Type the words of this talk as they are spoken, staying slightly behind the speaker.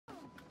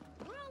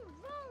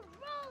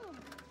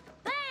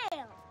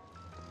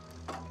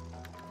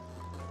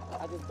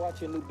just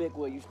bought you a new big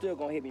wheel. You still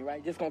gonna hit me,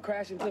 right? Just gonna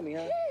crash into me,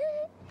 huh?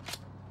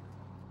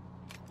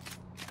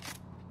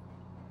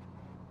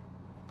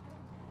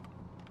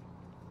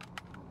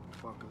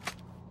 Fucker.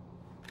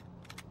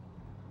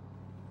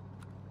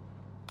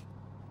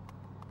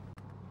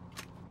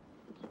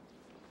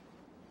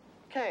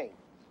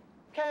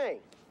 Kane.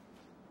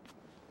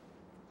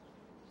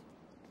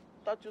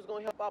 Thought you was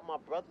gonna help out my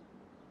brother.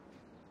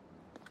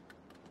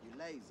 You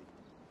lazy.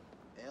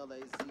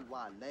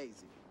 L-A-Z-Y,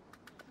 lazy.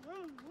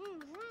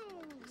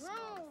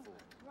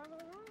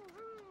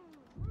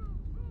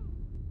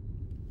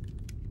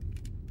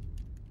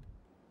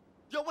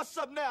 Yo, what's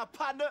up now,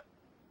 partner?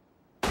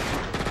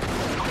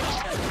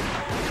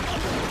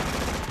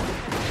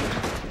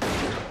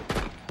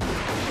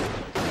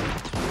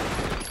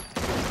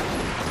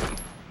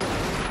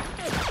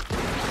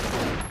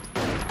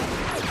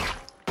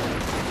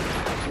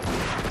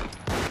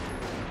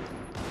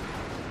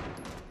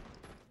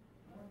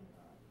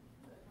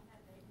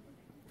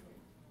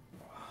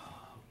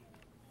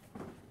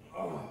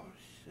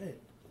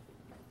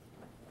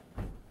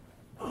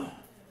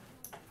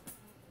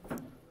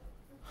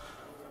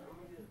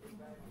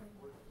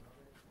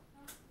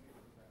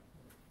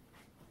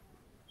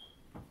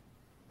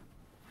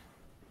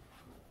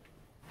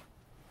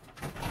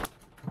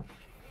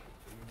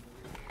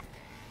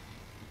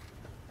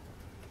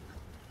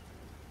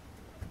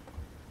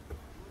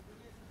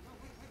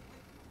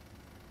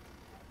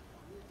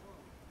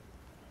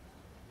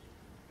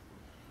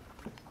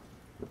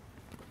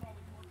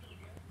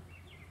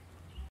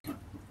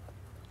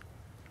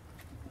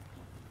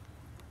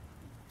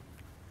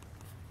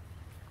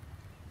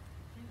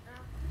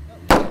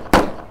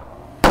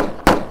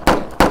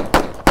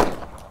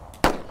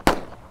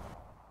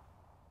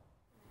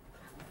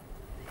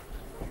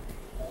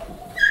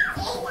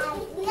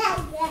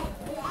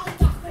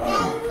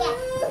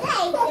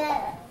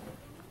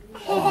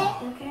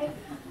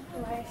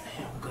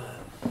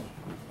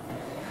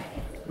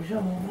 What's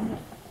up, mama?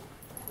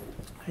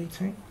 How you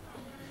think?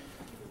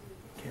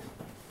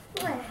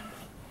 What?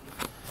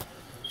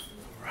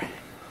 Right.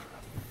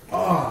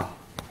 Oh.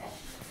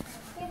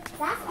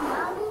 That's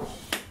mommy.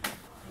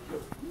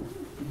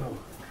 No.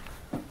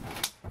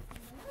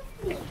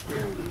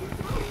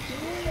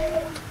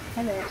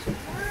 Hello.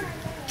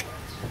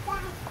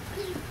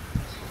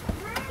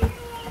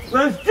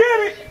 Let's get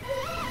it!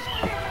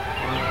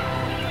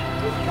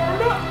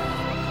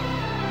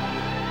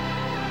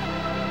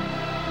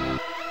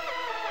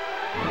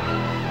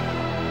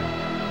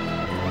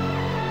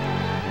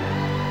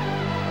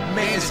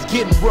 Man, it's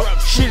getting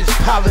rough, shit is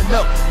piling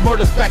up.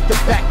 Murders back to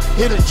back,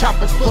 hit a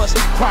choppers bust.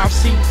 Crime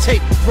scene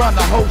tape, run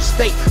the whole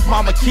state.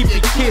 Mama keep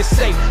your kids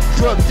safe.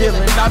 Drug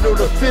dealing, I know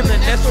the feeling,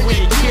 that's where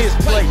your kids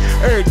play.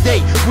 Every day,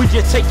 we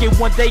just take it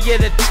one day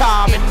at a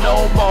time in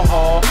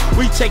Omaha.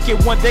 We take it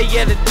one day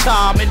at a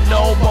time in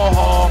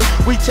Omaha.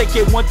 We take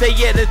it one day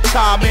at a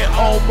time in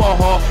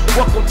Omaha.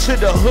 Welcome to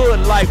the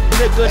hood life,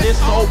 nigga,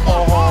 this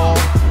Omaha.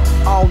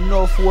 I don't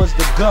know if it was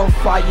the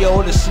gunfire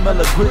or the smell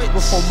of grits.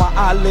 Before my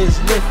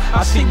eyelids lift,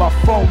 I see my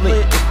phone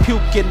lit. It's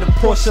puke in the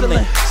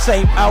porcelain.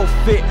 Same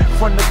outfit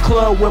from the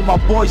club with my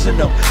boys in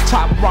them.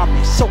 Top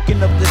ramen,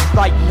 soaking up this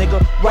light, nigga.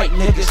 Right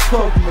niggas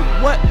 12 me.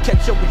 What?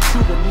 Catch up with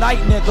you tonight,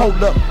 nigga.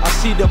 Hold up, I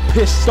see the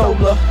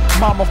pistola.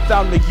 Mama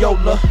found the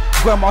Yola.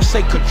 Grandma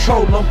say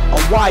control them.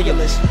 I'm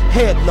wireless,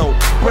 head low,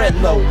 bread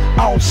low.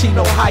 I don't see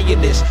no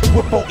highness.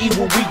 Whip on E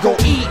when we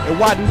gon' eat. And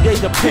why do they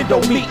depend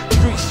on me?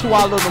 Streets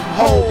swallow them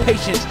whole.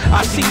 Patience,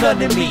 I see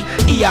none in me.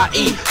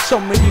 EIE, so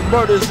many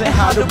murders and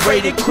how the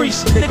rate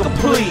increase. Nigga,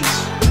 please.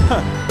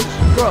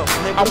 Bro,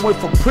 I went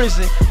from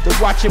prison to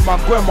watching my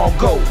grandma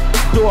go.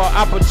 Door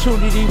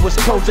opportunity was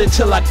closed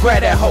until I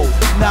grabbed that hoe.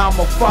 Now I'm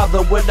a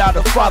father without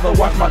a father,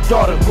 watch my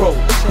daughter grow.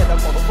 Said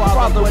I'm a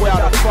father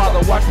without a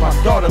father, watch my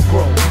daughter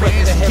grow.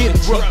 Man, it's getting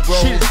rough,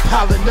 shit is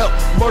piling up.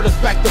 Murders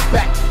back to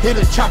back, hit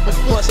a chopper's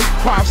bust.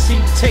 Crime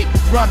scene tape,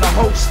 run the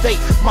whole state.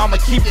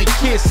 Mama keep your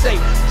kids safe.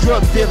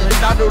 Drug dealing,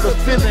 I know the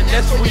feeling,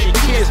 that's where your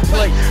kids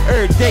play.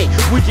 Every day,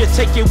 we just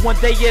take it one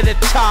day at a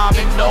time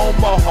in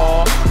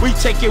Omaha. We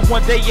take it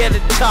one day at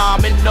a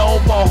time in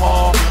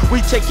Omaha.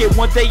 We take it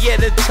one day at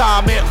a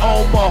time in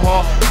Omaha.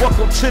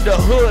 Welcome to the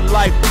hood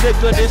life,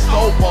 nigga, this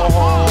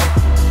Omaha.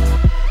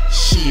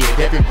 Shit,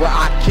 everywhere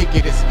I kick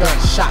it, it's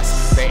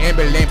gunshots. The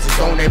ambulance is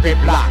on every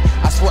block.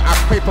 I swear I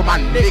pray for my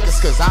niggas,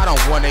 cause I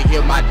don't wanna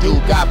hear my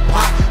dude got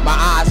popped. My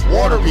eyes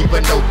watery,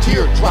 but no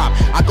teardrop.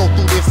 I go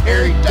through this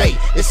every day.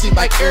 It seems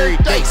like every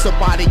day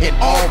somebody in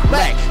all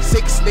black.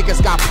 6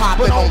 niggas got popped,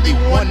 but only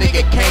 1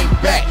 nigga came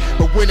back.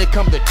 But when it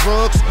come to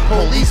drugs,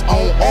 police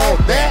own all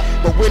that.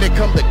 But when it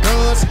come to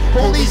guns,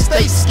 police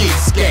they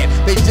scat.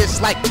 They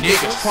just like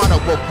niggas trying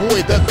to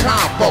avoid the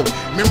combo.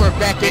 Remember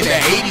back in the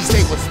 80s,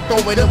 they was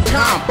throwing them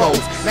combos.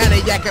 Now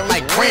they acting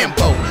like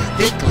Rambo.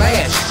 They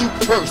glass, shoot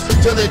first,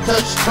 till it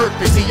touch turf.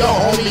 And see your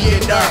homie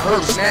in the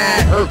hearse, now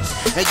it hurts.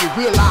 And you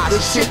realize the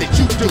shit that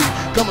you do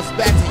comes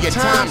back to your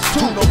times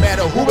too, no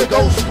matter who it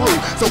goes through.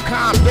 So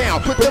calm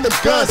down, put them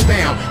guns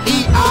down.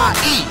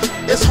 EIE,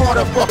 it's hard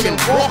to fucking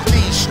walk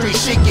these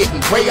streets. Shit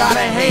getting way out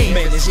of hand.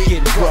 Man, it's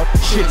getting rough.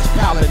 Shit is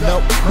piling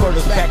up.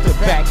 Murders back to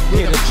back.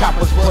 Hear the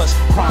choppers bust.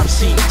 Crime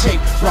scene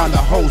tape round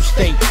the whole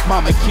state.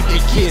 Mama, keep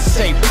your kids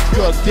safe.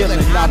 Drug dealing,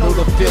 I know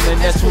the feeling.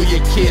 That's where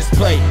your kids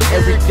play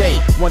every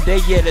day. One day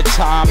at a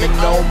time in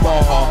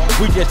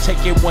Omaha. We just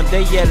take it one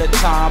day at a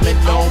time in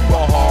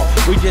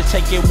Omaha. We just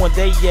take it one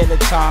day at a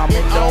time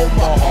in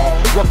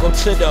Omaha. Welcome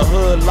to the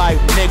hood life,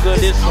 nigga.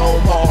 This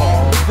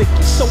Omaha.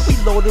 So we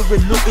loaded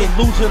with looting,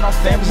 losing our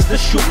families to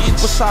shooting.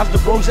 Besides the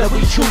roads that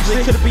we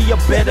choosing, could be a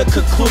better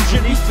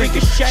conclusion. These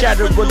figures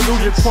shattered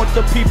illusion, point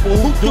to people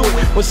who do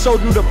it, but so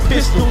do the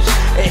pistols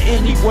and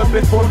any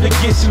weapon for the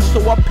gets you.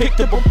 So I picked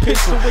up a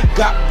pistol and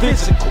got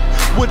physical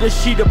with a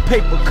sheet of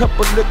paper, cup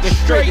of liquor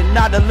straight and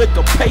not a lick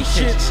of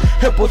patience.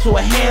 Help us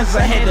with hands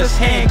and hand us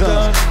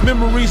handguns.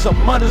 Memories of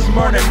mothers,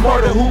 murder,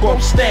 who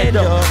gon' stand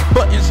up?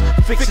 Buttons,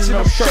 fixing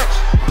them shirts,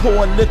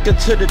 pouring liquor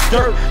to the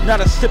dirt. Not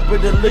a sip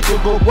of the liquor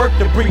go work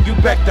to bring you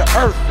back to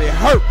earth. It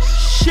hurts.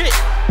 Shit.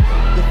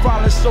 The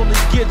violence only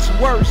gets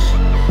worse.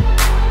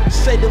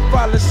 Say the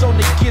violence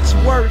only gets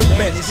worse.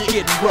 Man, it's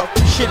getting rough.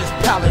 Shit is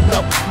piling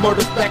up.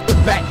 Murders back to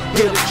back.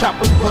 Hear the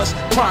choppers bust.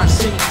 Crime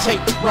scene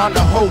tape round the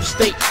whole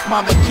state.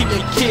 Mama, keep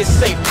your kids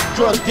safe.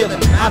 Drug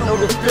dealing, I know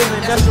the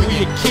feeling. That's where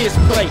your kids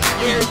play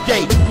every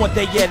day. One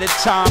day at a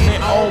time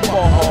in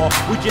Omaha.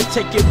 We just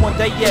take it one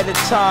day at a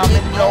time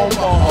in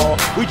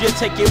Omaha. We just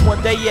take it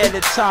one day at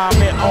a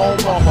time in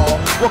Omaha.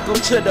 Welcome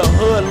to the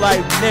hood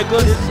life,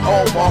 nigga. This is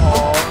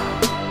Omaha.